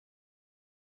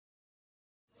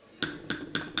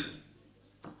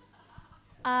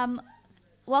Um,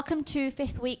 Welcome to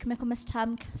fifth week Michaelmas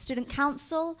Term Student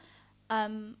Council.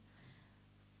 I'm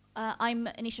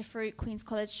Anisha Farouk, Queen's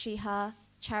College, she, her,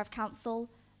 Chair of Council.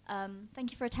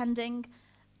 Thank you for attending.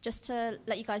 Just to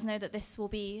let you guys know that this will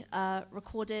be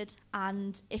recorded,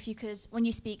 and if you could, when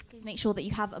you speak, please make sure that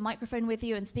you have a microphone with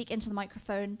you and speak into the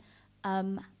microphone.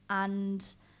 And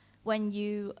when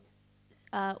you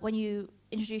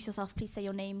introduce yourself, please say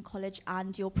your name, college,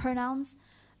 and your pronouns.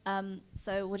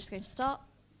 So we're just going to start.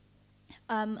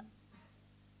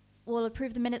 We'll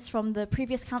approve the minutes from the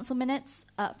previous council minutes,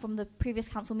 from the previous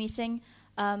council meeting.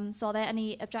 So are there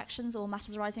any objections or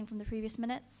matters arising from the previous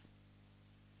minutes?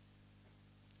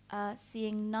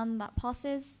 Seeing none, that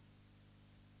passes.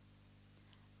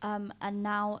 And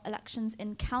now elections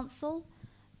in council.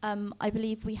 I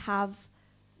believe we have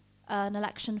an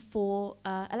election for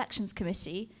elections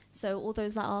committee. So all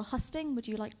those that are husting, would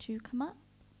you like to come up?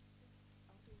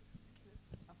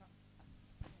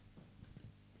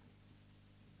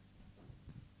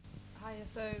 Hiya,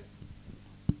 so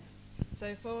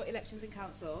for elections in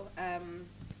council,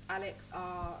 Alex,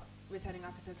 our returning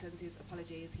officer, sends his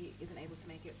apologies. He isn't able to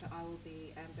make it, so I will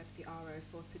be Deputy RO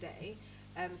for today.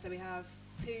 So we have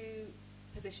two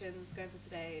positions going for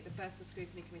today. The first for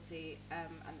scrutiny committee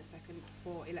and the second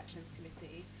for elections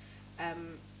committee.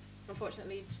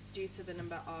 Unfortunately, due to the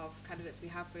number of candidates we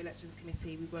have for elections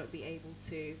committee, we won't be able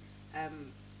to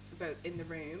vote in the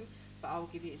room, but I'll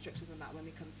give you instructions on that when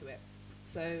we come to it.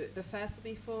 So the first will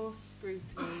be for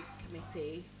scrutiny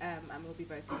committee, and we'll be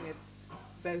voting with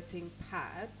voting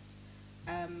pads.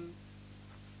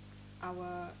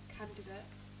 Our candidate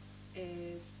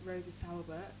is Rosie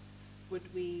Sauerbert.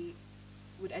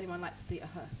 Would anyone like to see a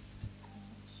Hurst?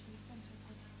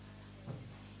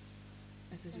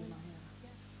 I said she was not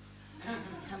here.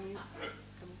 Can we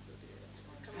still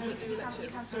do election? You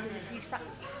can still do it. You start.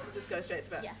 Just go straight to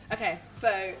vote. Yeah. Okay,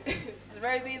 so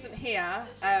Rosie isn't here,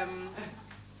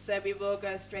 so we will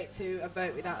go straight to a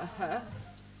vote without a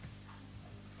Hurst.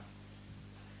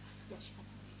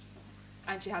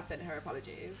 And she has sent her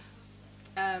apologies.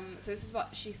 So this is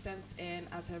what she sent in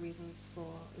as her reasons for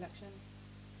election.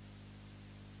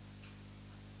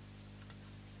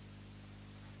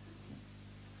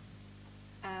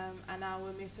 And now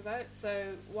we'll move to vote.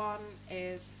 So 1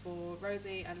 is for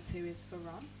Rosie and 2 is for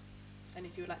Ron. And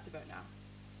if you would like to vote now.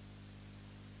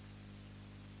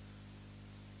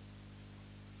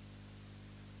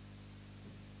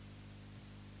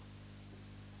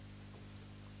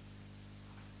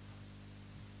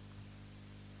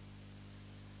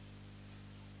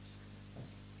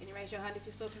 Can you raise your hand if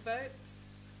you're still to vote?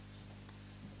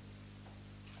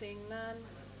 Seeing none.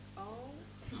 Oh.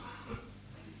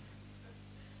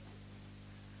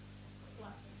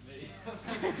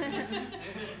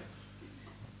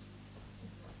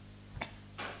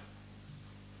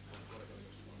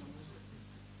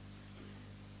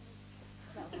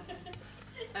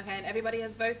 Okay, and everybody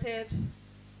has voted.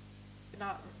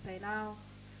 Not say now.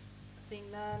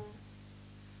 Seeing none.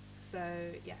 So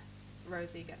yes,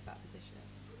 Rosie gets that position.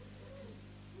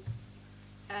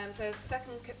 So the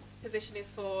second position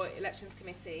is for elections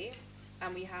committee,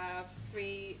 and we have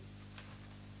 3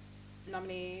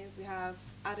 nominees. We have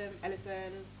Adam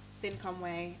Ellison, Finn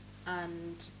Conway,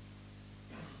 and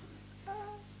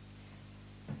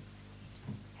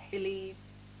Ailey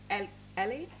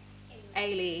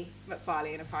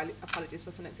McFarlane. Apologies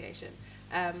for pronunciation.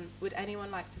 Would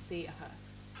anyone like to see her?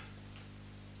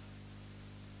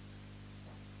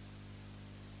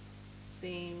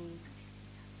 Seeing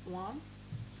 1.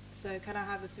 So can I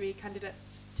have the 3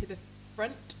 candidates to the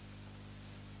front?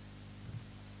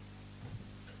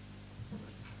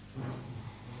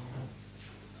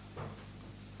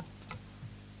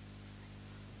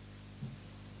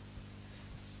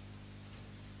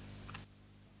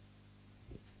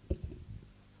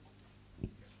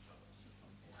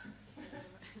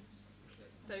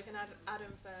 So we can have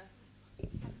Adam first.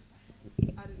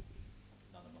 Adam.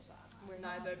 None of us are. We're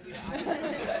neither of you are Adam.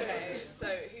 Okay, so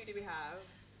who do we have?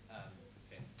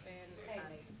 Finn. Finn and,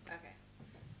 okay.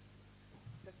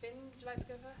 So Finn, would you like to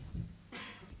go first?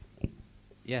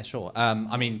 Yeah, sure.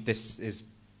 I mean, I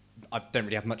don't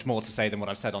really have much more to say than what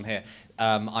I've said on here.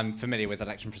 I'm familiar with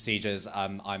election procedures.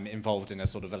 I'm involved in a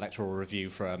sort of electoral review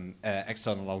from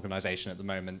external organisation at the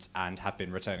moment, and have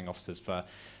been returning officers for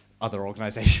other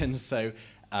organisations, so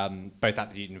both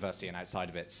at the university and outside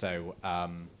of it. So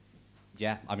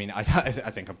yeah, I mean, I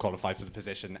think I'm qualified for the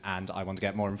position, and I want to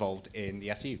get more involved in the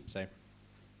SU. So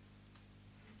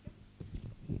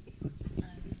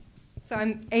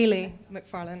I'm Ailey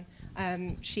McFarlane,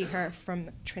 she, her from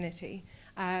Trinity.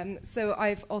 So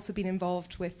I've also been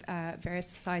involved with various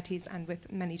societies and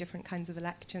with many different kinds of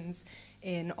elections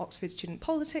in Oxford student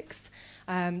politics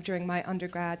during my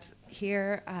undergrad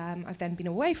here. I've then been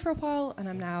away for a while, and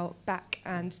I'm now back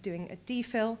and doing a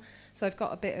DPhil. So I've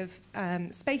got a bit of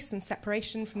space and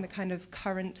separation from the kind of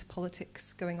current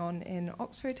politics going on in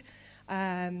Oxford.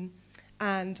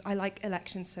 And I like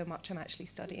elections so much, I'm actually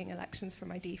studying elections for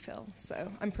my DPhil,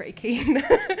 so I'm pretty keen.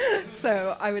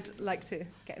 So I would like to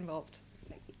get involved.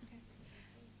 Thank you. Okay.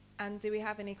 And do we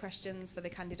have any questions for the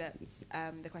candidates?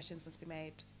 The questions must be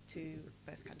made to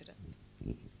both candidates.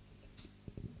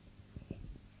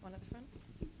 One at the front.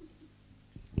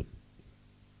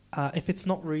 If it's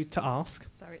not rude to ask.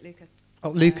 Sorry, Lucas.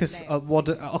 Oh, Lucas,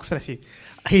 Oxford SU.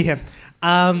 He, him.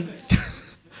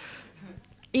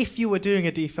 If you were doing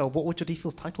a DPhil, what would your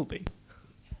DPhil's title be?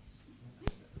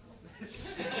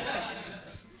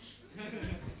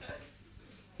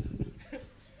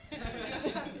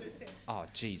 Oh,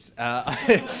 jeez.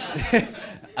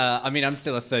 I mean, I'm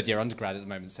still a third-year undergrad at the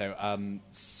moment, so I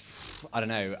don't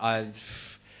know.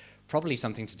 Probably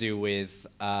something to do with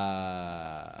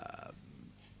Homer,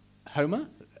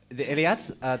 the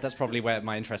Iliad. That's probably where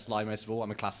my interests lie most of all.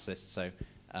 I'm a classicist, so...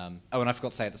 oh, and I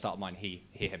forgot to say at the start of mine, he,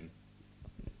 him.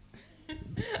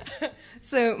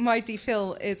 So my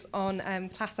DPhil is on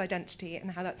class identity and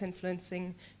how that's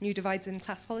influencing new divides in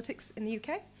class politics in the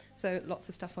UK. So lots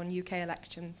of stuff on UK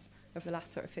elections over the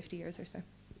last sort of 50 years or so.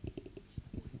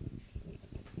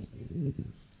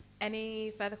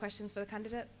 Any further questions for the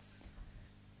candidates?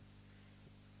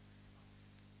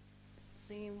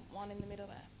 See one in the middle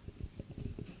there.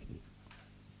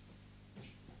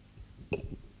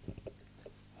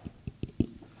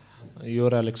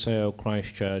 You're Alexeo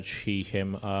Christchurch, he,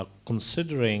 him.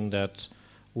 Considering that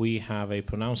we have a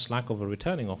pronounced lack of a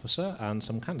returning officer and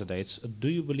some candidates, do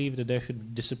you believe that there should be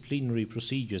disciplinary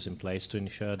procedures in place to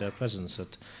ensure their presence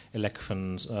at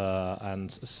elections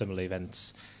and similar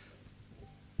events?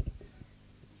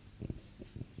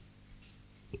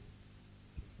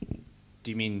 Do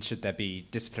you mean should there be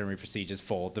disciplinary procedures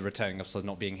for the returning officer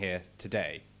not being here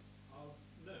today?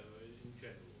 No, in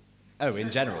general. Oh,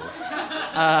 in general.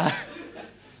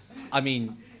 I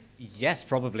mean, yes,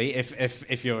 probably.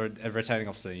 If you're a returning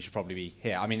officer, you should probably be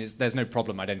here. I mean, there's no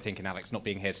problem, I don't think, in Alex not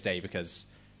being here today because,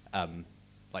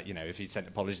 like, you know, if he sent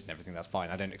apologies and everything, that's fine.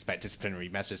 I don't expect disciplinary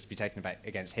measures to be taken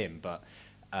against him, but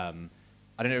I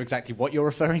don't know exactly what you're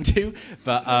referring to,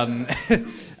 but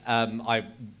I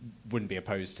wouldn't be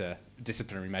opposed to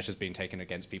disciplinary measures being taken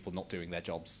against people not doing their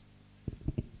jobs.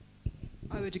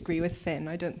 I would agree with Finn.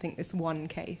 I don't think this one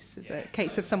case is a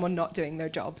case of someone not doing their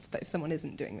jobs, but if someone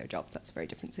isn't doing their jobs, that's a very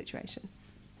different situation.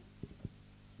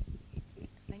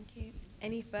 Thank you.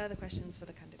 Any further questions for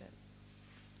the candidate?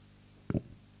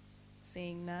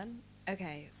 Seeing none.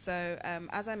 Okay, so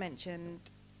as I mentioned,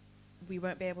 we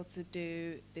won't be able to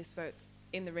do this vote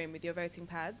in the room with your voting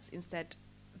pads. Instead,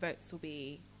 votes will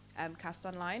be cast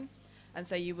online. And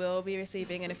so you will be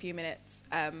receiving in a few minutes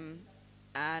and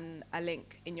a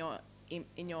link in your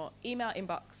email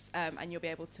inbox, and you'll be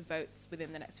able to vote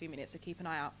within the next few minutes, so keep an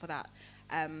eye out for that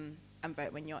and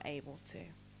vote when you're able to.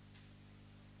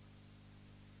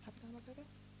 Happy to hand back over?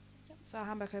 Yep. So I'll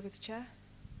hand back over to Chair.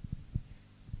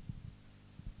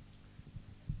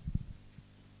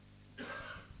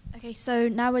 Okay, so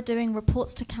now we're doing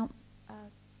reports to count.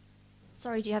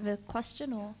 Sorry, do you have a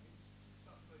question or?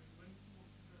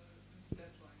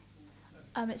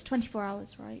 It's 24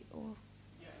 hours, right? Or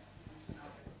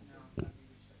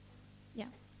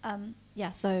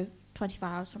yeah, so 24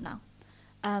 hours from now.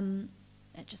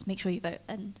 Just make sure you vote.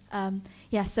 And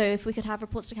yeah, so if we could have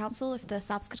reports to council, if the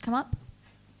SABs could come up.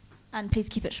 And please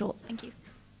keep it short. Thank you.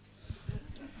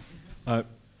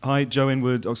 Hi, Joe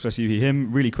Inwood, Oxford SU, he,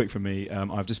 him. Really quick from me.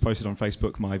 I've just posted on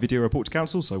Facebook my video report to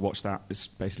council, so watch that. It's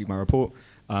basically my report.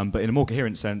 But in a more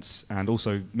coherent sense, and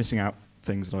also missing out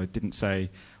things that I didn't say,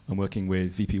 I'm working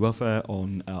with VP Welfare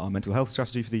on our mental health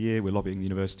strategy for the year. We're lobbying the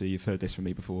university. You've heard this from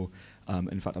me before.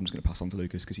 In fact, I'm just going to pass on to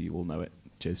Lucas because you all know it.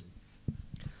 Cheers.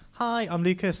 Hi, I'm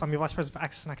Lucas. I'm your Vice President for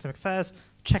Access and Academic Affairs.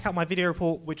 Check out my video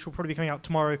report, which will probably be coming out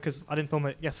tomorrow because I didn't film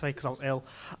it yesterday because I was ill.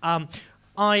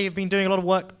 I've been doing a lot of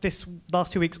work this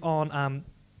last 2 weeks on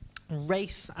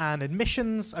race and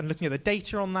admissions and looking at the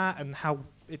data on that and how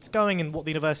it's going and what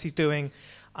the university's doing.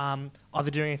 Are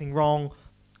they doing anything wrong?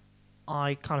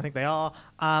 I kind of think they are.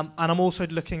 And I'm also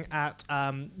looking at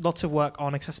lots of work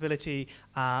on accessibility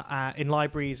in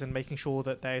libraries and making sure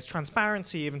that there's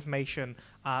transparency of information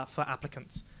for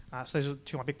applicants. So those are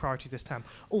two of my big priorities this term.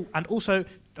 Oh, and also,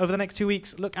 over the next 2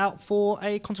 weeks, look out for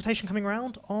a consultation coming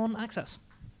around on access.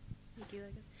 Thank you,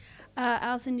 Lucas.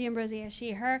 Alison D'Ambrosio,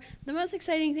 she, her. The most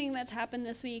exciting thing that's happened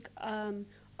this week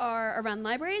are around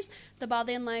libraries. The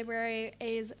Bodleian Library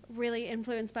is really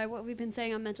influenced by what we've been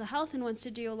saying on mental health and wants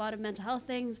to do a lot of mental health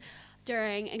things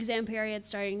during exam periods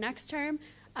starting next term.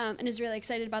 And is really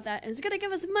excited about that, and is going to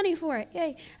give us money for it.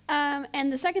 Yay.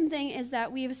 And the second thing is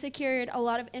that we've secured a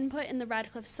lot of input in the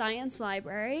Radcliffe Science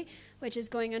Library, which is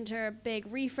going under a big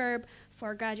refurb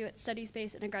for a graduate study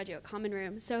space and a graduate common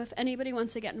room. So if anybody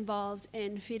wants to get involved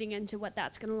in feeding into what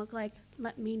that's going to look like,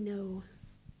 let me know.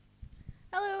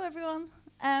 Hello, everyone.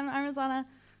 I'm Rosanna.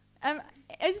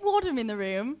 Is Wardham in the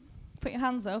room? Put your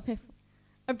hands up. If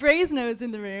a Brasenose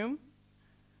in the room?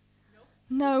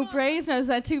 No, Brasenose,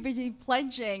 they're too busy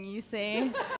pledging, you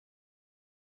see.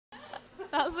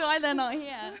 That's why they're not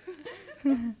here.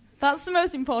 That's the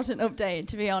most important update,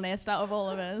 to be honest, out of all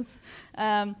of us.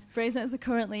 Brasenose are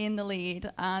currently in the lead,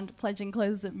 and pledging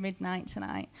closes at midnight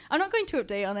tonight. I'm not going to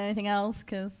update on anything else,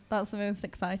 because that's the most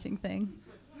exciting thing.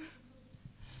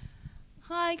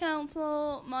 Hi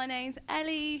Council, my name's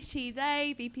Ellie, she,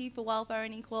 they, VP for Welfare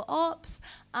and Equal Ops,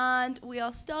 and we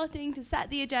are starting to set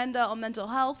the agenda on mental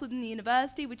health within the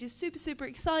university, which is super, super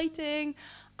exciting.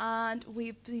 And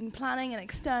we've been planning an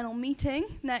external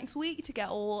meeting next week to get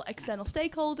all external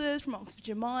stakeholders from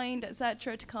Oxfordshire Mind,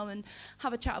 etc., to come and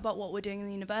have a chat about what we're doing in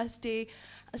the university.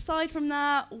 Aside from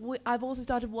that, I've also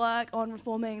started work on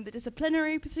reforming the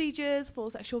disciplinary procedures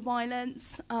for sexual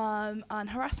violence and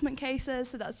harassment cases,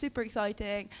 so that's super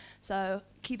exciting. So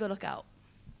keep a lookout.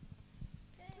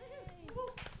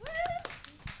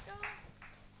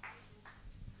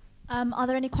 Are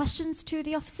there any questions to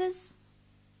the officers?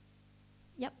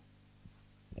 Yep.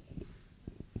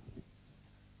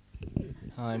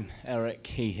 I'm Eric,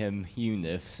 he, him,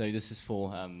 UNIF. So this is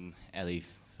for Ellie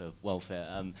for welfare.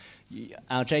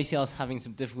 Our JCR is having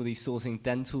some difficulty sourcing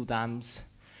dental dams,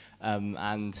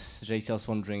 and the JCR is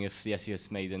wondering if the SU has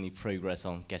made any progress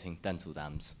on getting dental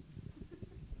dams.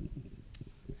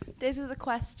 This is a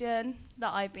question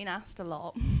that I've been asked a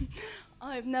lot.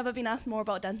 I've never been asked more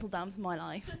about dental dams in my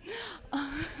life.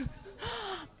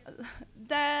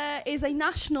 There is a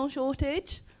national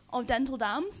shortage of dental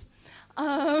dams.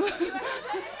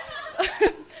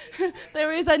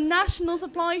 There is a national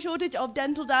supply shortage of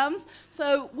dental dams,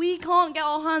 so we can't get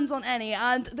our hands on any,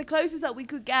 and the closest that we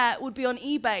could get would be on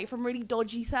eBay from really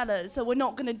dodgy sellers, so we're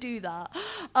not going to do that.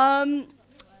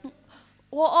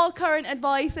 What our current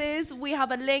advice is, we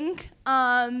have a link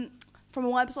from a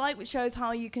website which shows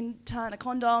how you can turn a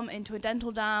condom into a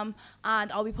dental dam,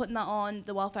 and I'll be putting that on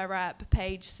the Welfare Rep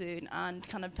page soon and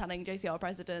kind of telling JCR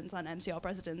presidents and MCR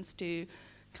presidents to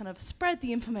kind of spread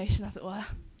the information, as it were.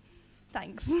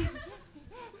 Thanks.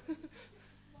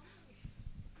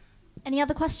 Any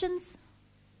other questions?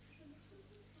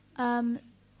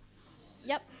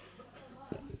 Yep.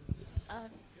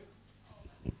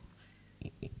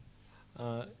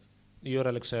 You're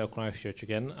Alexei Christchurch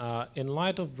again. In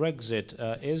light of Brexit,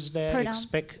 is there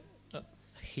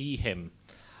he, him?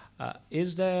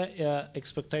 Is there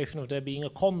expectation of there being a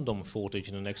condom shortage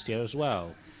in the next year as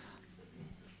well?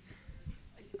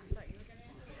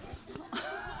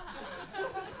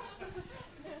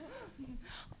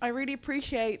 I really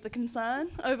appreciate the concern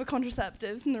over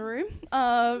contraceptives in the room.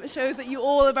 It shows that you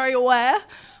all are very aware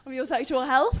of your sexual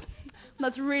health.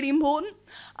 That's really important.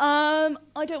 I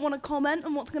don't want to comment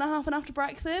on what's going to happen after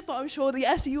Brexit, but I'm sure the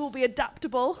SU will be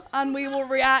adaptable and we will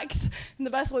react in the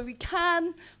best way we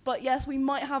can. But yes, we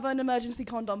might have an emergency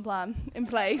condom plan in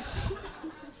place.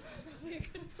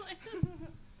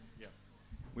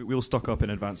 We'll stock up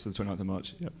in advance of the 29th of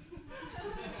March. Yep.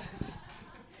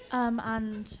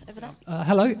 And over there.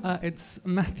 Hello, it's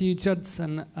Matthew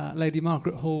Judson, Lady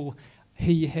Margaret Hall,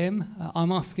 he, him.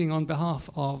 I'm asking on behalf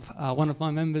of one of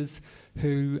my members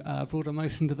who brought a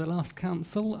motion to the last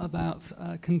council about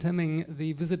condemning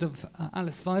the visit of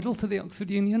Alice Vidal to the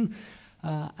Oxford Union.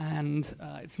 And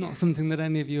it's not something that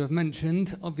any of you have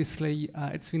mentioned. Obviously,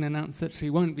 it's been announced that she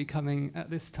won't be coming at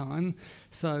this time,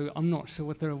 so I'm not sure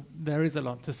whether there is a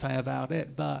lot to say about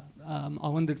it, but I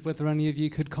wondered whether any of you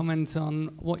could comment on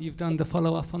what you've done to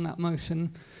follow up on that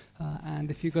motion,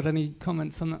 and if you've got any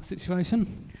comments on that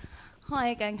situation. Hi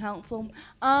again, Council.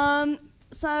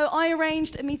 So I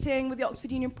arranged a meeting with the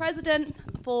Oxford Union President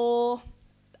for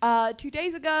 2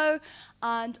 days ago,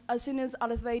 and as soon as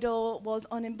Alice Vidal was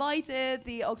uninvited,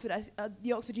 the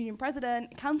Oxford Union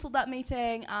President cancelled that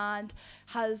meeting and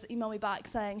has emailed me back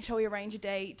saying, shall we arrange a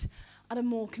date at a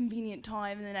more convenient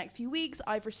time in the next few weeks?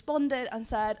 I've responded and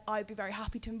said I'd be very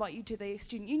happy to invite you to the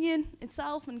Student Union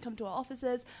itself and come to our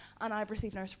offices, and I've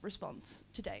received no response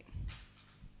to date.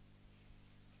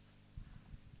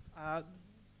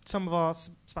 Some of our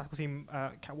sabbatical team,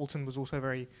 Kat Walton, was also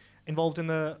very involved in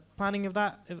the planning of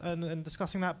that and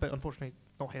discussing that, but unfortunately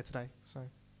not here today. So,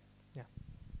 yeah.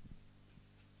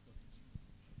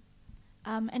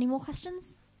 Any more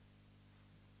questions?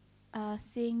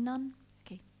 Seeing none?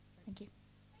 Okay, thank you.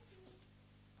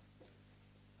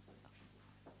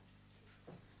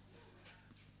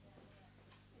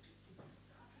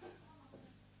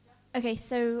 Okay,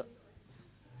 so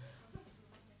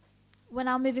we're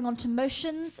now moving on to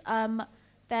motions.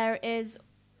 There is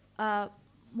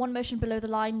one motion below the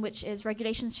line, which is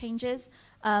regulations changes.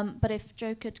 But if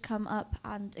Joe could come up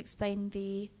and explain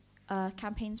the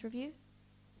campaigns review.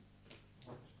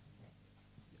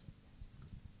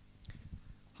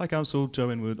 Hi Council,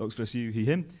 Joe Inwood, Oxford SU, he,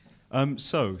 him.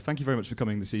 So, thank you very much for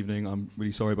coming this evening. I'm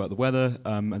really sorry about the weather,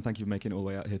 and thank you for making it all the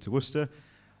way out here to Worcester,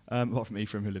 apart from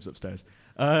Ephraim, who lives upstairs.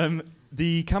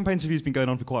 The campaigns review has been going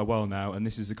on for quite a while now, and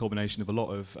this is a culmination of a lot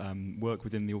of work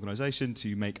within the organisation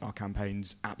to make our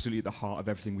campaigns absolutely at the heart of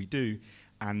everything we do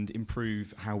and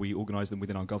improve how we organise them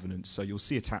within our governance. So you'll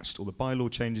see attached all the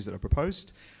bylaw changes that are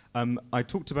proposed. I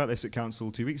talked about this at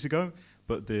Council 2 weeks ago,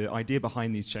 but the idea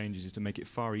behind these changes is to make it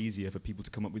far easier for people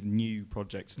to come up with new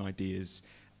projects and ideas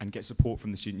and get support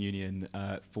from the Student Union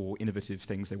for innovative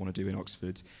things they want to do in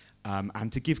Oxford,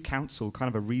 and to give Council kind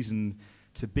of a reason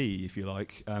to be, if you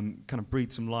like, kind of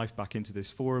breathe some life back into this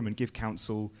forum and give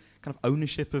Council kind of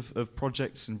ownership of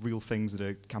projects and real things that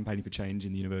are campaigning for change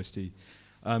in the university.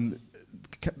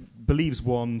 Believes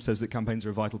One says that campaigns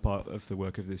are a vital part of the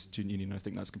work of the Student Union. I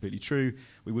think that's completely true.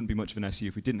 We wouldn't be much of an SU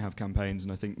if we didn't have campaigns,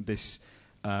 and I think this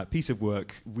piece of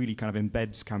work really kind of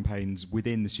embeds campaigns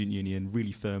within the Student Union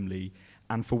really firmly,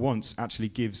 and for once actually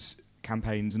gives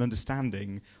campaigns an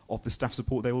understanding of the staff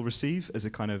support they will receive as a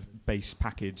kind of base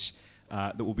package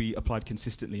that will be applied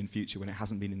consistently in future when it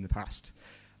hasn't been in the past.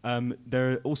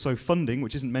 There are also funding,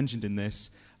 which isn't mentioned in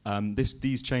this.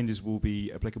 These changes will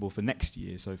be applicable for next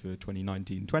year, so for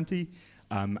 2019-20,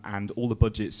 and all the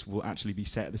budgets will actually be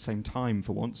set at the same time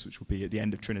for once, which will be at the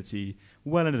end of Trinity,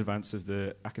 well in advance of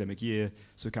the academic year,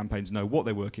 so campaigns know what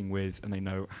they're working with and they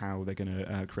know how they're going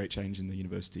to create change in the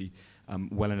university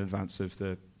well in advance of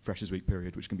the Freshers' Week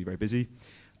period, which can be very busy.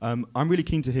 I'm really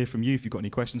keen to hear from you if you've got any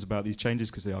questions about these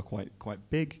changes, because they are quite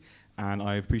big, and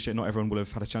I appreciate not everyone will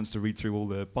have had a chance to read through all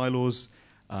the bylaws,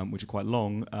 which are quite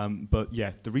long. But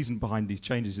yeah, the reason behind these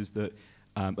changes is that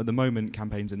at the moment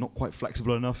campaigns are not quite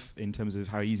flexible enough in terms of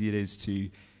how easy it is to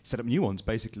set up new ones,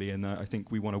 basically. And I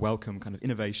think we want to welcome kind of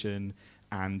innovation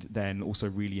and then also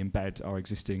really embed our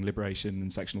existing liberation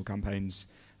and sectional campaigns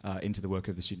into the work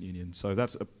of the Student Union. So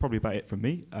that's probably about it from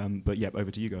me. But yeah, over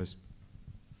to you guys.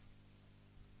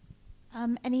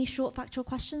 Any short factual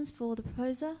questions for the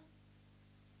proposer?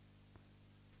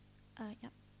 Yeah.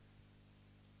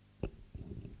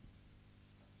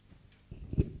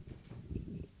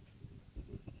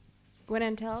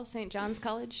 Gwen Antel, St. John's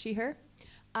College, she, her.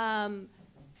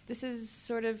 This is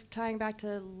sort of tying back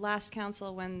to last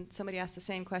council when somebody asked the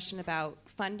same question about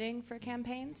funding for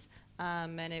campaigns,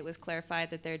 and it was clarified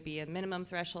that there'd be a minimum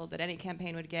threshold that any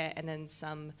campaign would get and then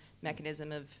some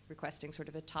mechanism of requesting sort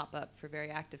of a top-up for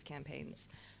very active campaigns.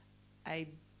 I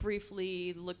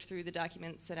briefly looked through the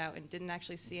documents sent out and didn't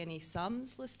actually see any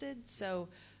sums listed, so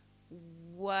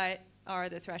what are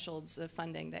the thresholds of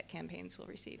funding that campaigns will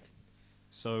receive?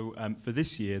 So for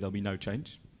this year, there'll be no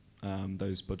change.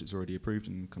 Those budgets are already approved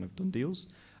and kind of done deals.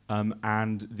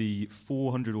 And the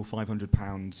 £400 or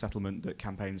 £500 settlement that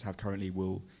campaigns have currently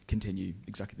will continue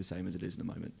exactly the same as it is at the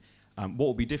moment. What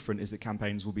will be different is that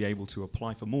campaigns will be able to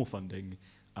apply for more funding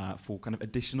for kind of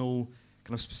additional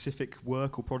kind of specific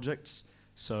work or projects.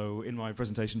 So in my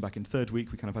presentation back in third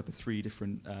week, we kind of had the three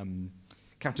different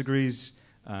categories,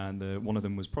 and one of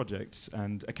them was projects.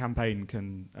 And a campaign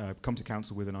can come to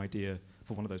council with an idea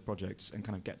for one of those projects and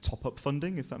kind of get top-up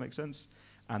funding, if that makes sense.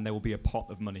 And there will be a pot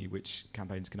of money which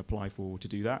campaigns can apply for to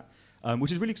do that,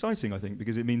 which is really exciting, I think,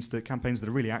 because it means that campaigns that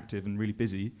are really active and really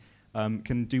busy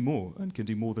can do more, and can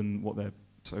do more than what their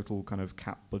total kind of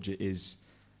cap budget is.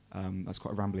 That's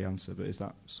quite a rambly answer, but is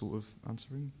that sort of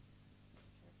answering?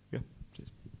 Yeah, cheers.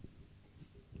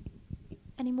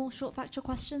 Any more short factual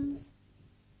questions?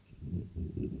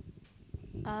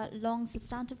 Long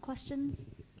substantive questions?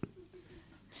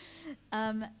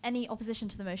 Any opposition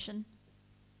to the motion?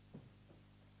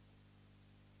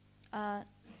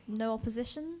 No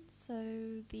opposition, so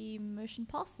the motion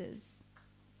passes.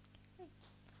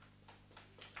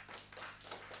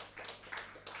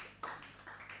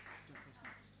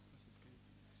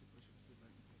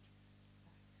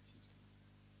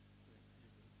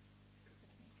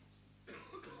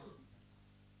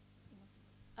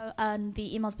 Oh, and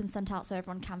the email's been sent out so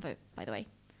everyone can vote, by the way.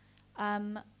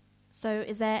 So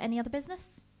is there any other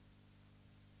business?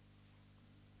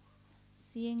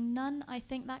 Seeing none, I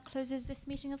think that closes this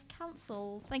meeting of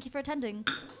council. Thank you for attending.